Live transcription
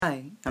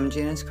I'm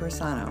Janice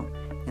Corsano,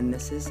 and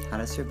this is How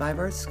to Survive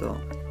Art School.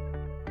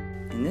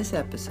 In this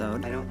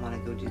episode, I don't want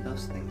to go do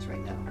those things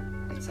right now.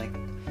 It's like,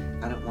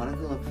 I don't want to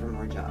go look for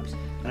more jobs.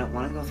 I don't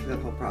want to go through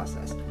that whole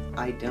process.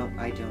 I don't.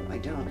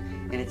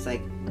 And it's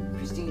like,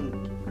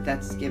 Christine,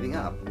 that's giving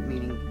up.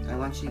 Meaning, I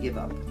want you to give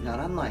up. Not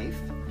on life.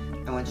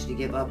 I want you to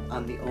give up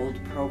on the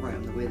old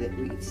program, the way that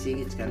we see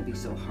it's got to be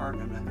so hard,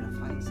 and I'm not going to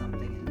find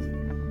something. And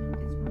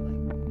it's more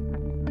like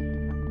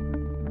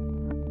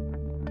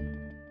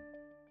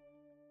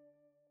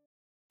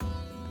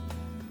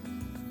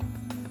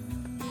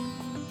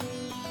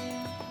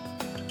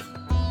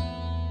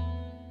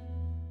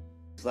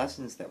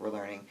lessons that we're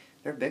learning,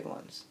 they're big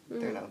ones.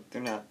 Mm-hmm.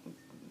 They're not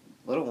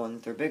little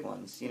ones, they're big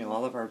ones.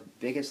 All of our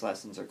biggest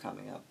lessons are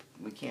coming up.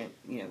 We can't,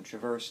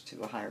 traverse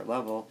to a higher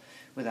level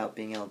without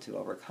being able to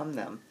overcome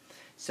them.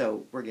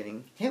 So we're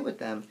getting hit with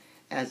them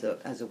as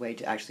a way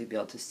to actually be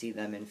able to see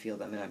them and feel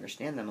them and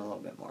understand them a little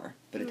bit more.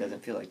 But it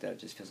doesn't feel like that. It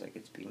just feels like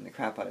it's beating the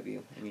crap out of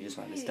you and you just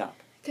want to stop.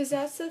 Because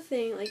that's the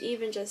thing, like,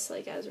 even just,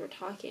 like, as we're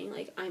talking,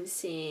 like, I'm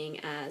seeing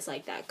as,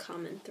 like, that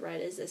common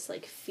thread is this,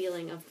 like,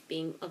 feeling of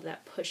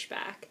that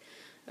pushback.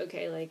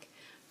 Okay, like,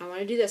 I want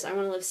to do this. I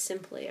want to live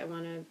simply. I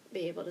want to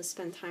be able to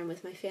spend time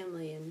with my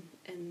family and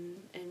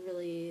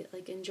really,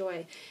 like,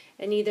 enjoy.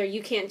 And either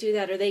you can't do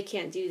that or they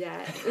can't do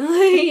that,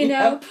 you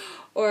know? Yep.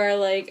 Or,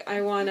 like,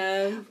 I want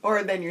to...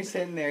 Or then you're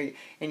sitting there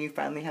and you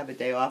finally have a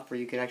day off where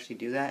you could actually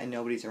do that and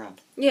nobody's around.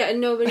 Yeah, and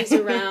nobody's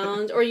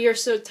around, or you're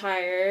so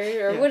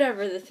tired, or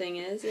whatever the thing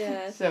is,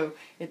 yeah. So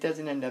it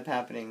doesn't end up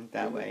happening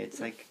that way.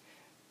 It's like,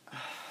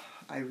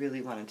 I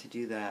really wanted to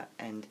do that,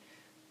 and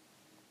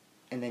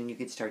then you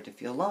could start to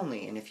feel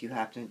lonely, and if you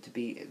happen to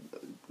be,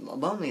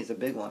 lonely is a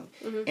big one,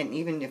 and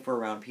even if we're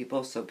around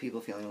people, so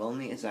people feeling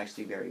lonely is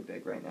actually very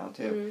big right now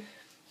too,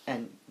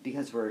 and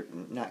because we're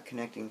not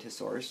connecting to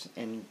source,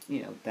 and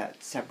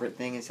that separate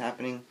thing is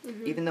happening,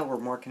 even though we're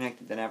more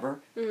connected than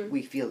ever,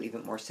 we feel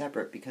even more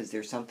separate because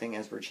there's something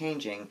as we're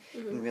changing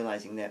and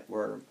realizing that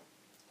we're,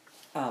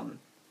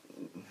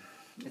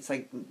 it's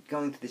like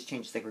going through this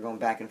change, it's like we're going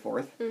back and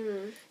forth,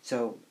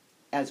 so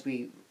as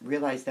we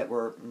realize that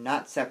we're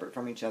not separate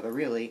from each other,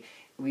 really,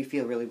 we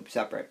feel really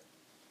separate.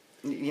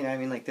 You know what I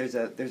mean? Like, there's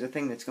a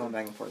thing that's going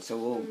back and forth. So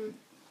we'll,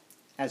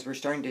 as we're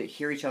starting to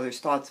hear each other's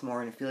thoughts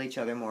more and feel each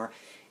other more,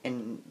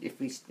 and if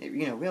we,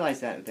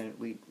 realize that, then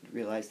we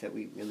realize that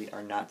we really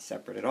are not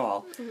separate at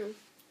all.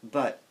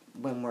 But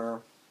when we're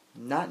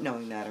not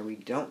knowing that, or we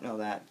don't know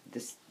that,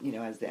 this,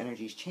 as the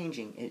energy's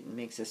changing, it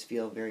makes us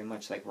feel very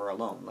much like we're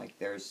alone. Like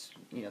there's,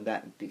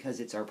 that, because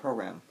it's our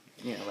program.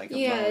 Like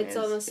it's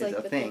almost is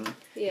like a thing,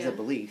 is a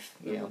belief,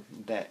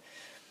 that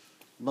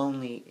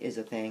lonely is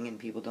a thing and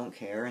people don't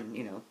care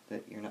and,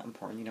 that you're not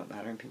important, you don't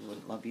matter, and people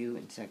wouldn't love you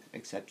and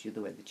accept you the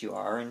way that you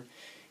are.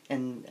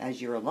 And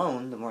as you're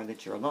alone, the more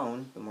that you're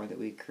alone, the more that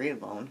we create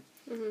alone.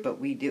 But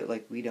we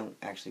don't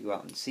actually go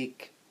out and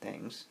seek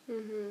things.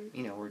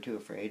 We're too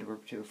afraid. We're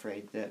too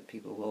afraid that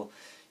people will,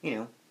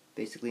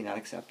 basically not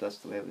accept us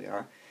the way we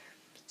are.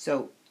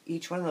 So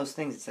each one of those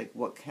things, it's like,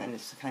 what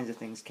kinds of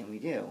things can we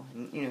do?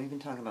 And, even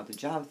talking about the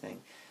job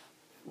thing,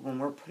 when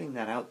we're putting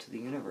that out to the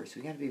universe,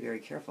 we got to be very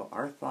careful.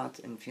 Our thoughts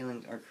and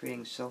feelings are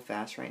creating so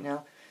fast right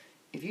now.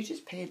 If you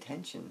just pay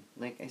attention,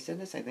 like I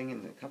said this, I think,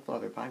 in a couple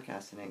other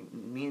podcasts, and I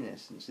mean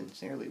this and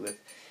sincerely,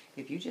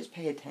 if you just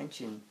pay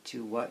attention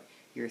to what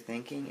you're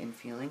thinking and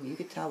feeling, you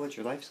could tell what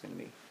your life's going to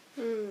be.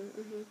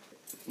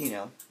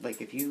 Like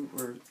if you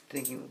were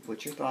thinking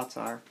what your thoughts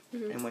are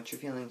and what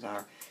your feelings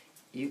are,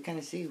 you kind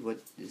of see what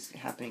is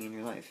happening in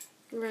your life.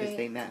 Right. Because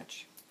they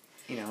match.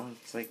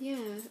 It's like... Yeah.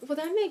 Well,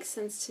 that makes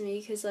sense to me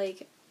because,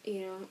 like,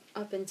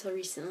 up until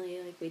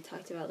recently, like, we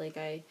talked about, like,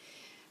 I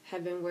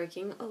had been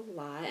working a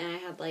lot and I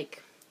had,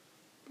 like,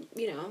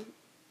 4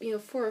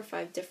 or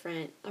 5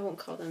 different, I won't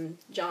call them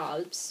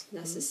jobs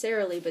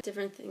necessarily, but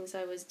different things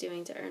I was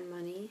doing to earn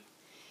money.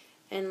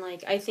 And,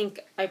 like, I think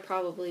I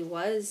probably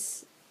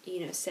was...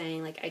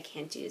 saying, like, I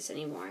can't do this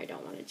anymore, I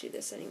don't want to do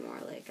this anymore,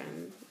 like,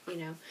 I'm,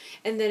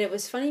 And then it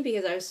was funny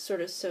because I was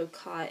sort of so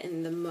caught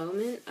in the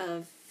moment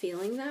of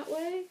feeling that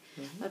way,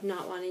 of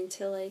not wanting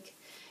to, like,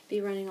 be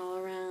running all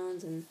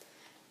around, and,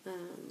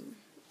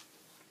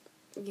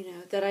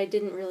 that I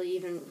didn't really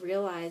even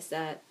realize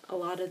that a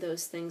lot of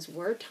those things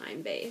were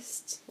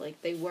time-based,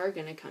 like, they were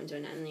going to come to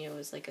an end. It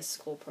was, like, a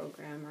school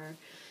program or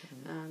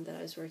that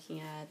I was working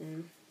at,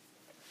 and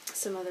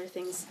some other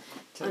things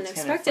so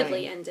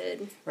unexpectedly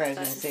ended. Right, I was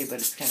going to say, but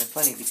it's kind of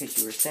funny because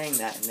you were saying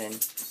that and then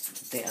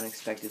they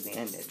unexpectedly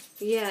ended.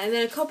 Yeah, and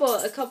then a couple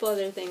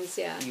other things,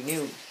 yeah. You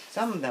knew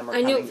some of them were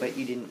coming, but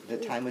you didn't, the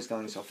time was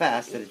going so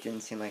fast that it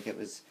didn't seem like it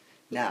was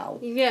now.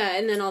 Yeah,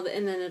 and then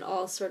it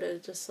all sort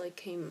of just like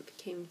came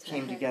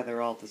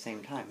together all at the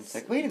same time. It's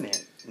like, wait a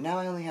minute, now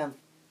I only have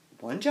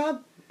one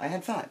job? I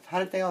had 5. How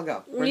did they all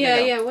go? Where'd they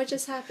go? Yeah, what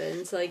just happened?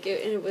 It's like,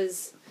 it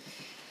was...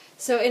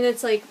 So, and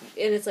it's like,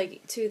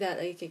 too, that,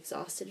 like,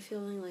 exhausted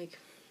feeling, like,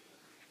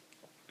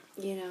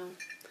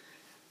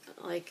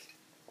 like,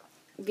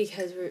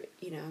 because we're,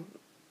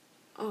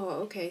 oh,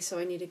 okay, so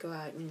I need to go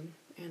out and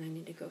and I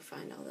need to go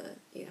find all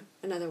the,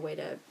 another way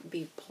to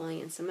be pulling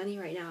in some money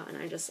right now. And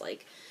I'm just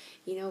like,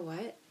 you know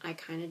what? I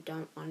kind of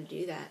don't want to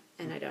do that.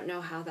 And I don't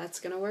know how that's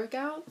going to work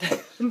out.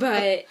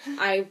 But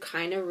I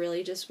kind of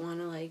really just want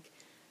to, like,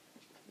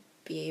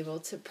 be able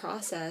to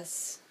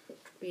process,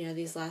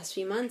 these last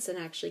few months and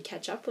actually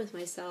catch up with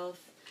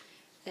myself.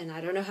 And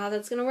I don't know how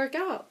that's going to work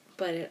out.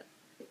 But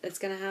it's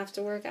going to have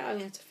to work out. I'm going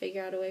to have to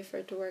figure out a way for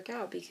it to work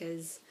out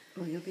because...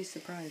 Well, you'll be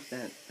surprised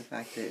at the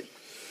fact that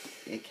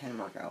it can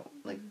work out.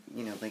 Like,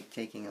 like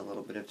taking a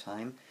little bit of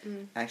time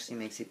actually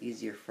makes it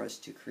easier for us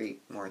to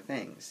create more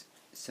things.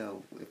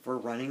 So if we're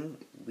running,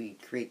 we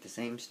create the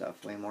same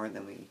stuff way more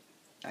than we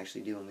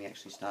actually do when we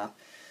actually stop.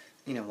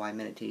 Why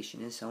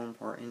meditation is so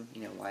important,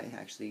 why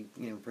actually,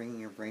 bringing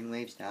your brain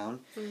waves down,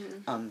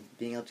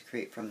 being able to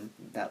create from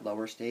that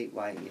lower state,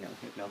 why,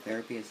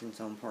 hypnotherapy isn't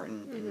so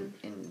important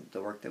in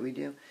the work that we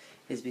do,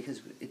 is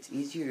because it's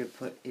easier to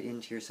put it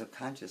into your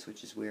subconscious,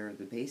 which is where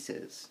the base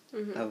is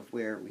of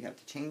where we have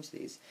to change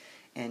these.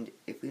 And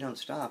if we don't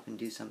stop and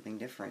do something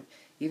different,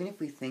 even if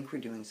we think we're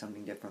doing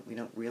something different, we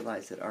don't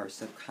realize that our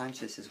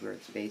subconscious is where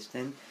it's based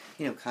in.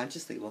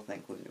 Consciously we'll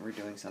think we're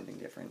doing something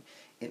different.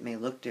 It may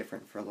look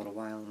different for a little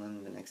while, and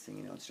then the next thing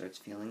you know, it starts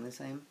feeling the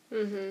same.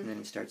 And then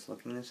it starts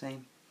looking the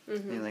same.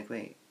 And you're like,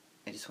 wait,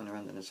 I just went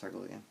around in a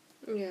circle again.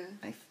 Yeah.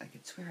 I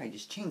could swear I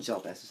just changed all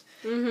this.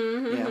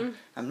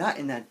 I'm not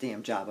in that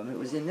damn job. I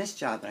was in this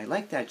job, and I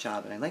like that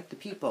job, and I like the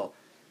people.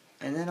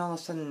 And then all of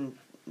a sudden...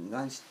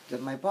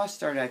 my boss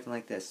started acting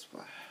like this.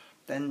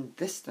 Then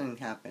this thing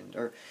happened,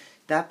 or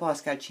that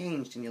boss got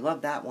changed, and you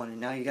love that one,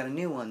 and now you got a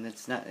new one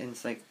that's not. And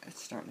it's like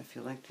it's starting to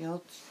feel like the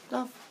old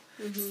stuff.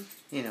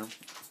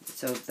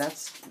 So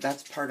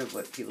that's part of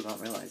what people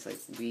don't realize. Like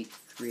we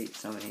create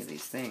so many of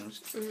these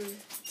things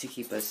to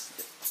keep us.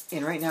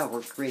 And right now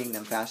we're creating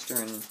them faster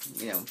and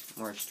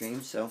more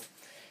extreme. So.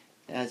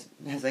 As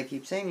I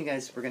keep saying, you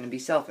guys, we're going to be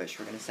selfish.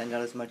 We're going to send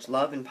out as much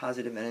love and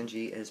positive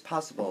energy as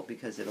possible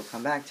because it'll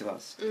come back to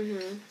us.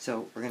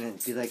 So we're going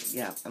to be like,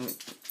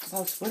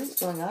 Wallace, what is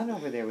going on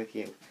over there with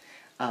you?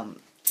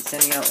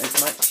 Sending out as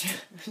much...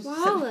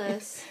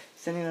 Wallace!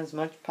 Sending out as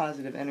much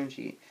positive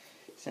energy.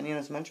 Sending out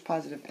as much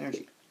positive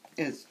energy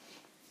is...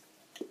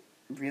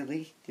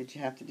 Really? Did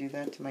you have to do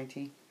that to my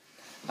tea?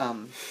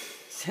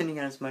 Sending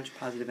out as much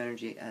positive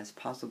energy as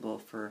possible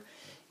for...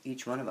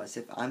 each one of us.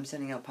 If I'm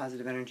sending out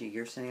positive energy,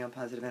 you're sending out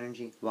positive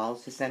energy,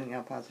 Wallace is sending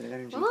out positive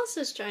energy. Wallace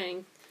is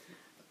trying.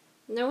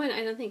 I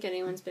don't think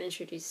anyone's been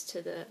introduced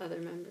to the other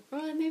member.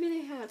 Well, maybe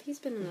they have. He's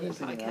been in other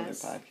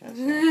podcasts.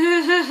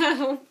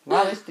 Yeah.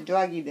 Wallace, the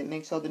doggy that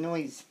makes all the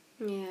noise.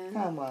 Yeah.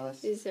 Come on,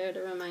 Wallace. He's there to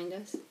remind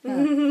us.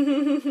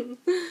 Remind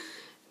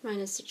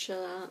us to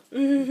chill out.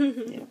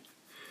 Yeah.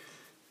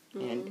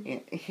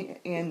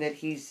 And that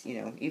he's,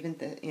 even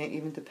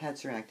the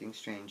pets are acting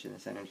strange in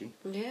this energy.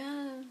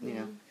 Yeah.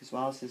 Because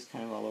Wallace is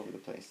kind of all over the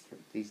place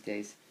these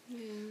days.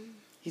 Yeah.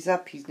 He's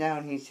up, he's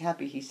down, he's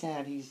happy, he's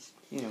sad, he's,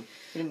 he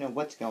didn't know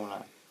what's going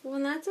on. Well,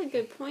 and that's a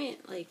good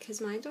point, like, because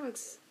my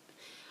dogs,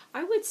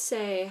 I would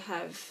say,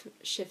 have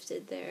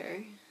shifted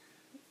the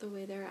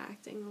way they're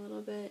acting a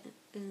little bit,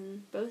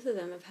 and both of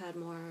them have had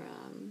more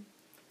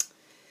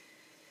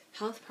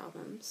health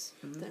problems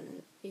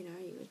than, you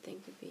would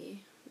think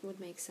would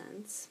make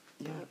sense.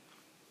 Yeah.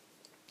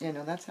 Yeah,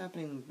 no, that's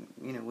happening,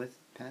 with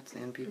pets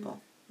and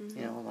people.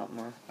 A lot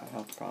more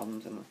health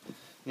problems and,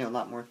 a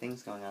lot more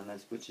things going on,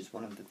 which is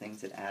one of the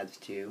things that adds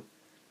to,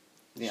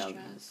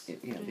 stress.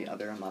 The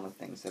other amount of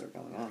things that are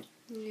going on.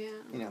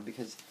 Yeah.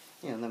 Because,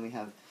 then we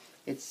have,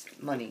 it's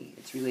money,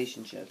 it's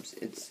relationships,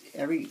 it's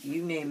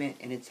you name it,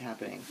 and it's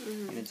happening.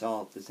 And it's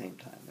all at the same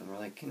time. And we're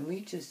like,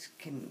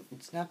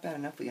 it's not bad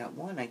enough we got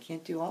one, I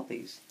can't do all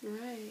these.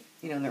 Right.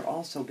 And they're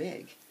all so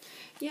big.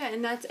 Yeah,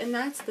 and that's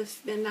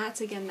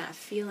again that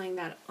feeling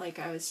that, like,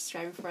 I was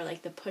striving for,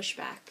 like the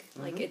pushback.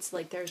 Like it's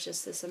like there's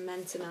just this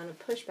immense amount of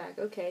pushback.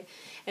 Okay,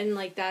 and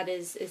like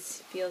it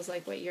feels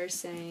like what you're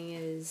saying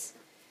is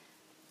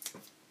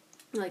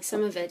like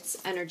some of it's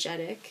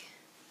energetic,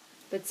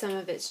 but some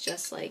of it's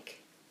just like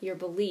your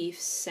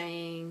beliefs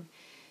saying,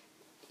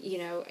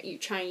 you're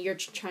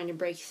trying to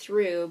break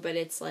through, but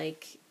it's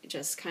like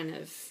just kind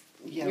of.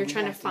 Yeah, you're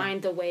trying to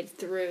find the way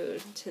through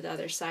to the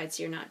other side,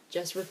 so you're not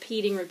just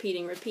repeating,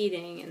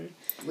 and...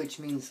 Which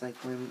means, like,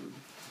 when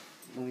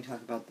we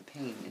talk about the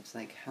pain, it's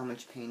like, how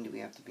much pain do we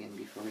have to be in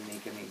before we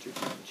make a major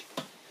change?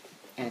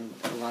 And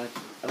a lot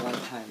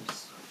of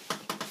times,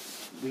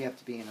 we have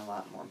to be in a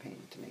lot more pain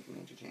to make a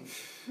major change.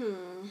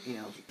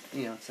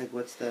 It's like,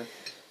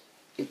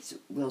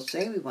 we'll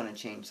say we want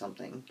to change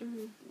something,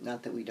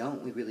 not that we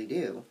don't, we really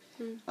do.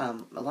 A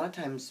lot of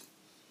times,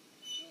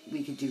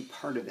 we could do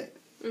part of it.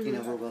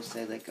 Where we'll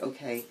say, like,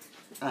 okay,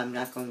 I'm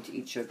not going to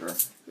eat sugar,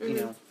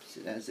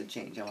 as a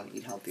change. I want to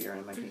eat healthier,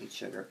 and I'm not going to eat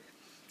sugar.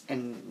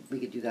 And we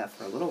could do that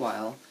for a little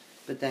while,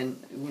 but then,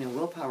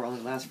 willpower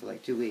only lasts for,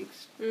 like, 2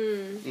 weeks.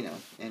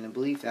 And a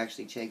belief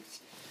actually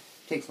takes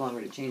longer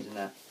to change than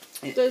that.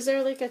 So is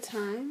there, like, a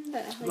time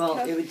that...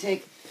 Like, it would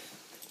take...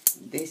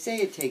 they say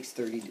it takes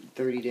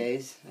 30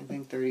 days. I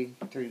think 30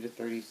 to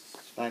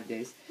 35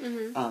 days.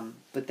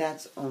 But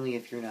that's only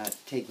if you're not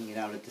taking it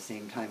out at the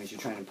same time as you're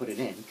trying to put it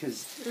in.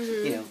 Because,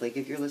 you know, like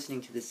if you're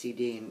listening to the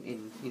CD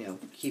and you know,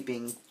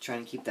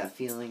 trying to keep that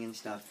feeling and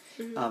stuff,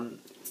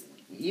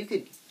 you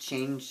could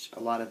change a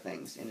lot of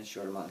things in a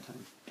short amount of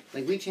time.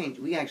 Like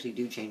we actually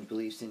do change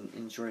beliefs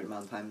in short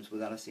amount of times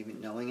without us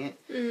even knowing it.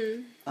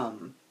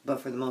 But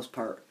for the most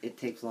part, it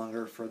takes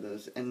longer for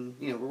those. And,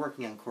 you know, we're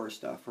working on core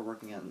stuff. We're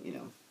working on, you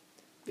know,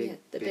 the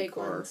big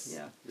core. ones.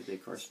 Yeah, the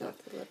big core stuff.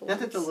 Not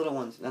that the little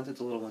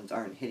ones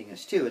aren't hitting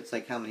us too. It's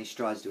like, how many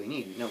straws do we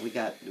need? No, we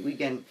get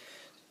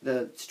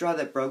the straw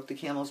that broke the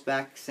camel's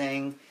back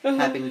saying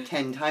happened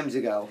 10 times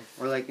ago.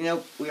 We're like,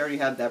 nope, we already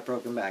have that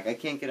broken back. I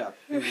can't get up.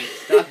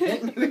 Stop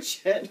hitting me with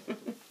shit.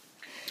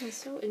 That's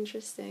so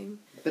interesting.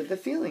 But the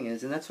feeling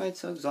is, and that's why it's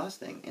so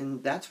exhausting.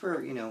 And that's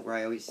where, you know, where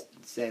I always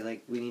say,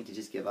 like, we need to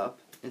just give up.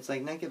 It's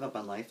like, not give up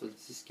on life,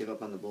 let's just give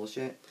up on the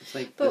bullshit. It's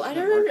like, but I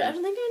don't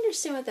think I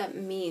understand what that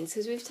means,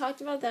 because we've talked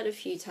about that a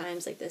few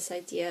times, like this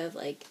idea of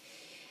like,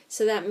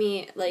 so that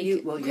mean like,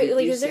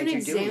 is there an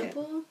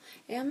example?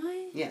 Am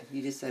I? Yeah,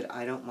 you just said,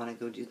 I don't want to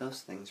go do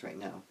those things right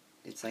now.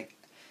 It's like,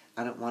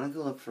 I don't want to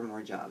go look for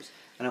more jobs.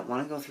 I don't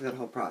want to go through that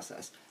whole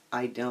process.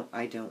 I don't.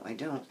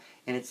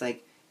 And it's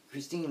like,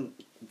 Christine,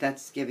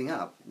 that's giving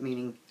up.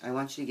 Meaning, I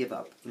want you to give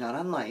up. Not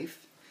on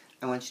life.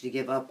 I want you to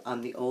give up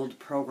on the old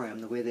program,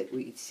 the way that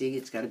we see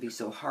it's got to be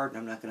so hard, and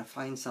I'm not going to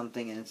find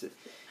something, and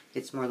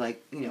it's more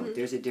like, you know,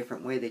 there's a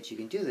different way that you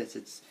can do this.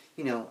 It's,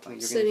 you know,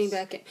 you're sitting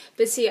back in.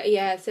 But see,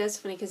 yeah, that's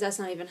funny, because that's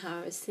not even how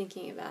I was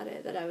thinking about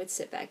it, that I would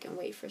sit back and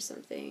wait for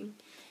something.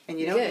 And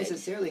you don't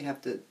necessarily have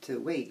to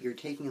wait. You're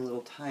taking a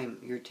little time.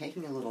 You're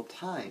taking a little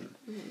time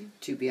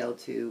to be able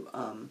to,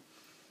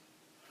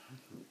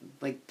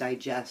 like,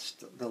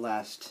 digest the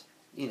last,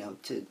 you know,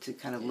 to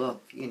kind of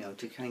look, you know,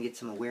 to kind of get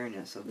some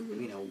awareness of,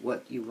 you know,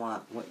 what you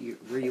want,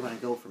 where you want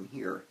to go from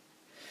here.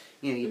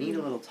 You know, you need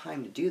a little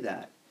time to do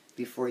that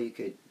before you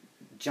could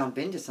jump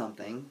into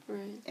something.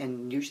 Right.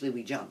 And usually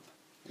we jump.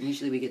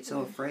 Usually we get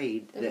so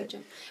afraid that we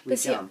But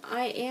see, jump.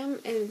 I am,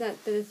 and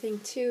the thing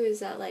too is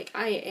that, like,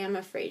 I am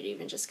afraid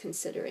even just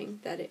considering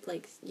that it,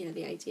 like, you know,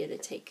 the idea to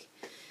take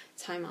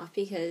time off,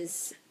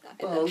 because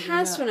in the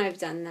past when I've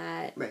done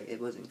that, right,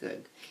 it wasn't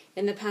good.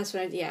 In the past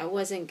when it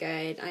wasn't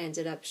good. I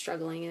ended up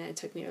struggling, and it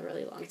took me a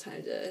really long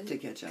time to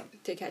catch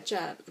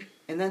up.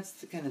 And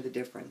that's kind of the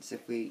difference.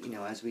 If we, you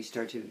know, as we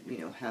start to, you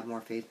know, have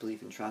more faith,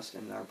 belief, and trust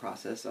in our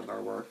process of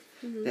our work,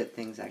 that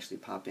things actually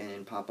pop in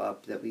and pop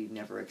up that we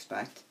never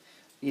expect.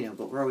 You know,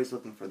 but we're always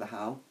looking for the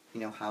how.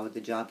 You know, how would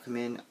the job come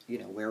in? You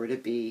know, where would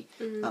it be?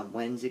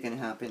 When's it going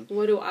to happen?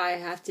 What do I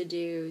have to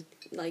do?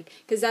 Like,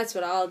 because that's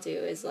what I'll do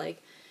is,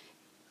 like,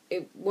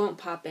 it won't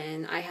pop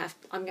in. I'm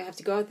going to have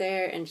to go out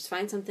there and just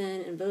find something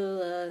and blah, blah,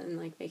 blah, and,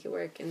 like, make it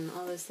work and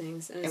all those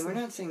things. And we're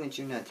not saying that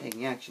you're not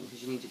taking action,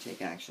 because you need to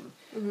take action.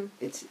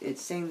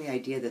 It's saying the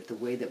idea that the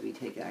way that we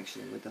take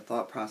action, with the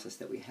thought process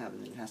that we have,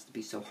 and it has to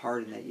be so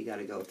hard, and that you got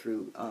to go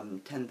through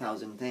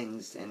 10,000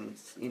 things, and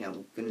it's, you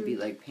know, going to be,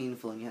 like,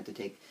 painful, and you have to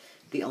take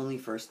the only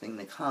first thing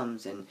that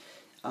comes, and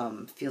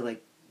feel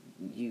like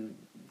you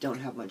don't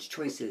have much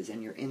choices,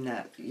 and you're in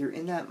that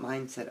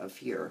mindset of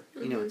fear.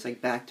 You know, it's like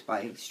backed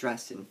by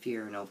stress and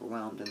fear and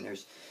overwhelmed, and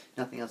there's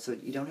nothing else. So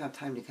you don't have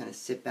time to kind of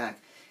sit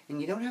back, and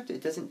you don't have to.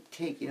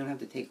 You don't have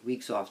to take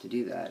weeks off to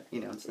do that.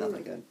 You know, it's not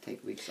like a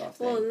take weeks off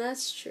thing. Well, and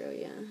that's true,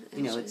 yeah.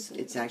 You know,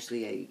 it's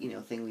actually a, you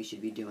know, thing we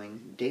should be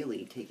doing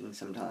daily, taking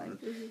some time.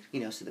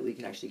 You know, so that we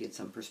can actually get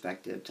some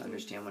perspective to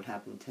understand what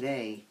happened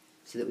today,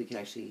 so that we can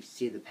actually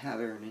see the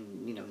pattern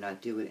and, you know,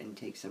 not do it and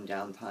take some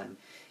downtime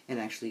and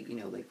actually, you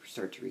know, like,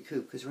 start to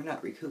recoup, because we're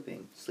not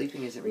recouping.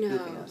 Sleeping isn't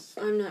recouping us.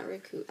 No, I'm not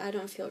recouped. I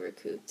don't feel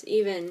recouped.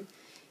 Even,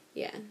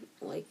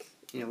 like...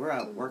 You know, we're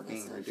out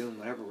working or doing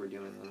whatever we're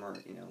doing when we're,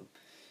 you know,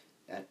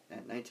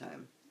 at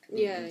nighttime.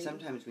 Yeah. And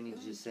sometimes we need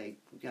to just say,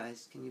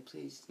 guys, can you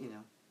please, you know,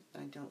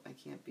 I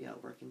can't be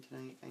out working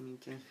tonight. I need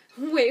to...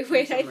 Wait,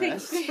 I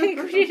think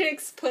we need to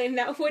explain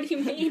that. What do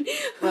you mean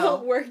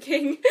about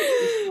working?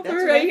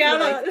 We're right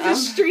out on the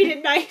street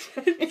at night.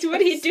 What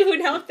are you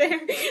doing out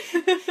there?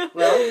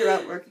 Well, you're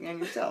out working on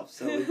yourself,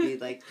 so it would be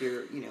like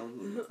you're, you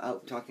know,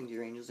 out talking to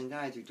your angels and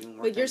guides, you're doing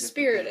work. But your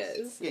spirit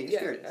is. Yeah, your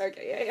spirit is.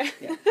 Okay,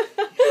 yeah.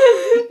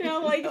 You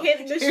know, like,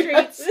 hitting the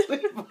streets.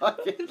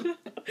 Sleepwalking.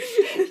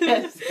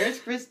 Yes, there's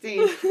Christine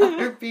on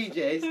her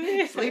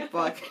PJs,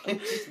 sleepwalking.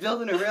 She's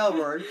building a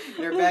railroad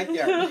in her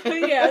backyard.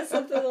 Yeah,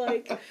 something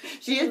like...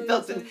 You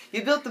built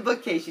the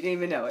bookcase, you didn't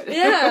even know it.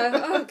 Yeah,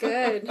 oh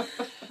good.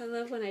 I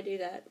love when I do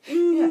that.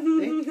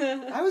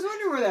 Yeah, I was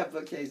wondering where that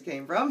bookcase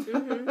came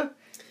from.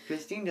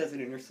 Christine does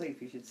it in her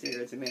sleep. You should see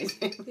her. It's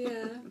amazing.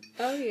 Yeah.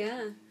 Oh,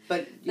 yeah.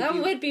 But that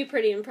would be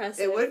pretty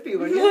impressive. It would be,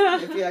 wouldn't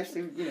it? If you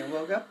actually, you know,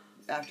 woke up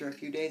after a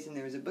few days and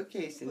there was a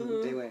bookcase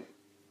and they went,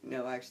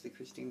 no, actually,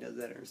 Christine does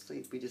that in her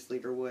sleep. We just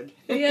leave her wood.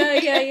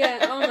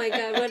 Yeah. Oh my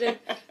God,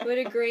 what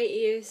a great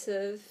use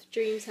of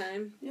dream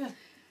time. Yeah,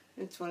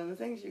 it's one of the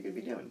things you could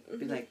be doing.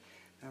 Be like,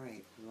 all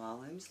right,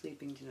 while I'm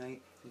sleeping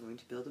tonight, I'm going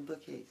to build a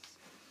bookcase.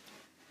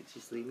 But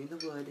just leave me the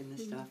wood and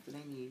the stuff that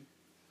I need.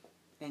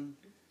 And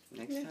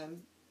next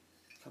time,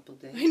 a couple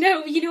days. I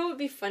know. You know what would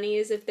be funny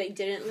is if they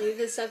didn't leave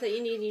the stuff that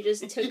you need, you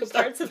just took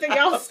apart something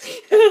else.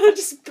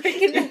 Just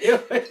breaking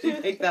it.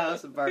 You take the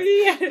house apart.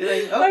 Yeah. You're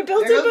like, oh, I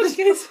built a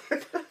bookcase.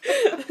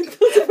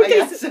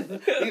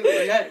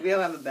 We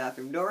don't have a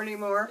bathroom door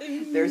anymore.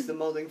 There's the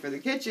molding for the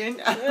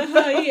kitchen.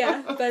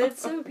 Yeah, but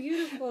it's so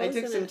beautiful. I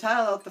took some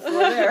tile off the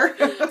floor there.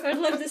 I'd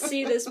love to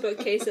see this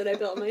bookcase that I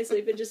built in my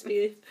sleep. It'd just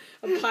be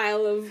a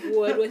pile of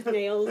wood with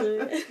nails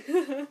in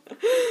it.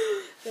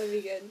 That'd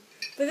be good.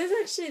 But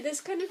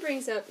this kind of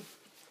brings up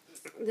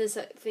this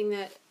thing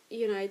that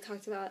you and I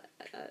talked about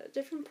at a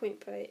different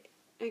point, but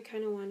I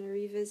kind of want to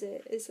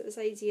revisit, is this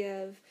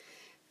idea of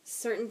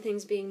certain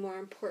things being more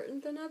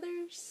important than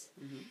others.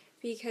 Mm-hmm.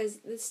 Because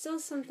it's still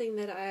something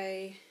that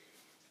I,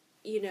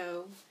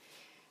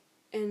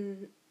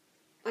 and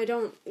I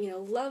don't,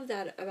 love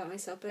that about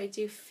myself, but I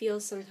do feel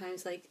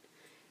sometimes like,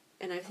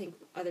 and I think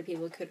other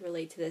people could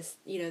relate to this,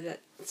 that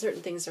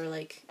certain things are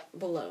like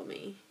below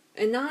me.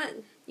 And not,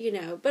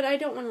 but I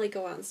don't want to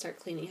go out and start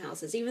cleaning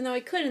houses, even though I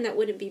could, and that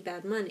wouldn't be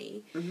bad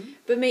money. Mm-hmm.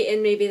 But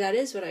maybe that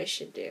is what I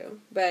should do.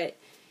 But,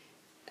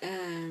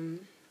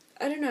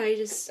 I don't know,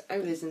 But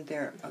isn't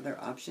there other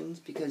options?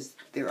 Because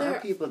there are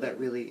people that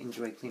really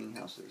enjoy cleaning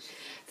houses.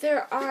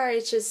 There are,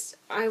 it's just,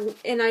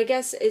 I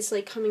guess it's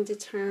like coming to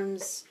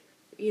terms,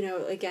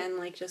 again,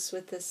 like just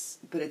with this.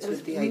 But it's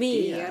with the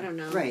me, idea. I don't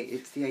know. Right,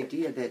 it's the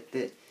idea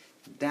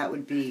that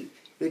would be,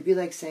 it would be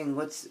like saying,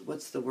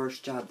 what's the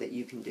worst job that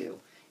you can do?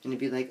 And it'd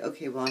be like,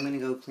 okay, well, I'm going to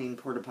go clean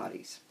porta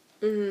potties.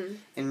 Mm-hmm.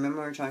 And remember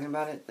we were talking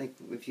about it? Like,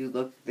 if you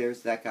look,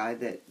 there's that guy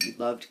that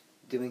loved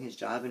doing his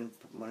job, and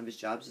one of his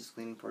jobs is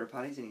cleaning porta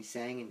potties, and he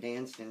sang and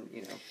danced, and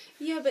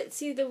Yeah, but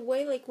see, the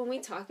way, like, when we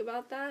talk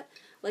about that,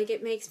 like,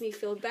 it makes me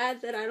feel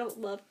bad that I don't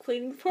love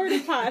cleaning porta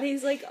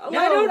potties. Like,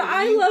 why don't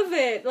I love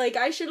it? Like,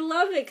 I should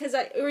love it,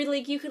 or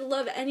like, you could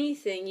love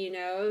anything,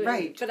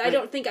 Right. But I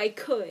don't think I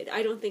could.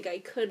 I don't think I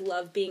could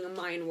love being a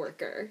mine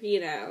worker,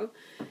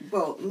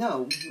 Well,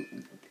 no.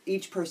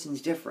 Each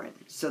person's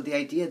different. So the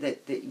idea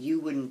that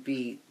you wouldn't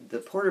be the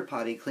porta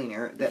potty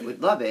cleaner that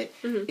would love it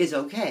mm-hmm. is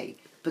okay.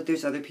 But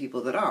there's other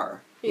people that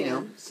are.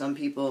 Some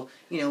people,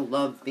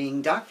 love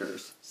being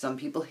doctors. Some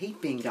people hate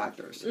being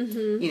doctors.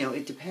 Mm-hmm.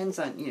 It depends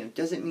on,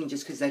 doesn't mean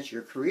just because that's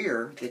your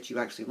career that you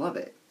actually love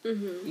it.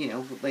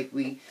 Mm-hmm. Like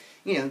we,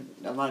 a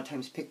lot of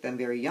times pick them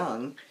very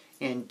young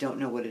and don't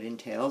know what it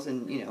entails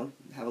and,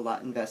 have a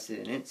lot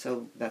invested in it.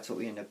 So that's what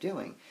we end up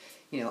doing.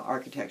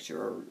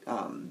 Architecture or,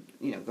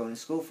 going to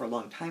school for a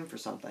long time for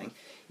something.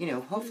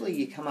 Hopefully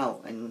you come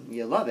out and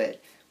you love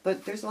it.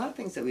 But there's a lot of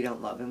things that we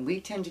don't love, and we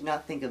tend to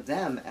not think of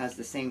them as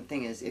the same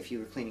thing as if you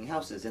were cleaning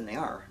houses, and they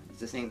are. It's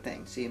the same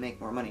thing, so you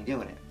make more money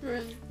doing it.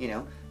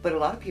 Right. But a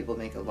lot of people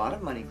make a lot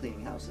of money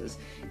cleaning houses,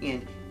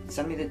 and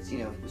somebody that's,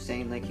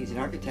 saying like he's an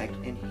architect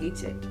and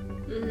hates it,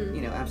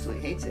 mm-hmm.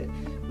 Absolutely hates it,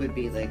 would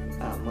be like,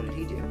 what did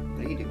he do?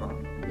 What did he do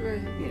wrong?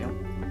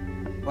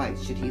 Right. Why?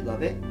 Should he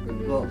love it?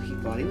 Mm-hmm. Well, he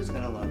thought he was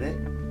going to love it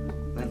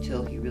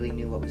until he really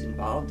knew what was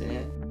involved in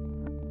it.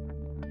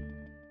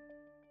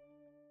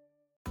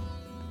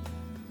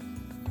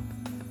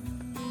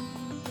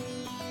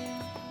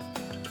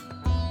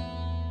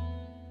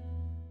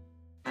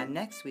 On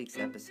next week's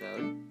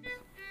episode,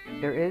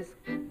 there is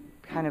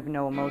kind of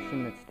no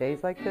emotion that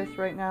stays like this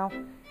right now.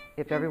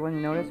 If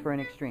everyone noticed, we're in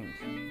extremes.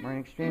 We're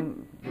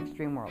in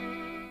extreme world.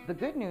 The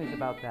good news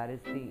about that is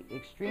the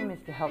extreme is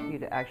to help you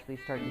to actually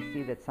start to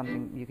see that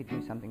you could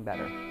do something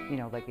better.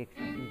 Like you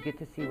get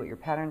to see what your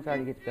patterns are.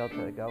 You get to be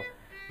able to go,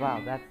 wow,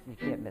 you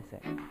can't miss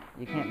it.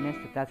 You can't miss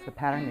that that's the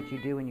pattern that you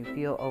do and you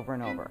feel over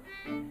and over.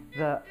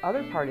 The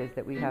other part is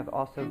that we have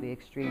also the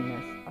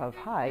extremeness of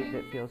high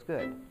that feels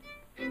good.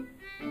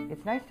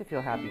 It's nice to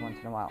feel happy once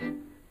in a while.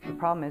 The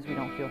problem is we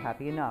don't feel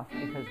happy enough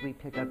because we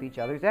pick up each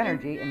other's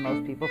energy and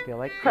most people feel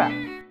like crap.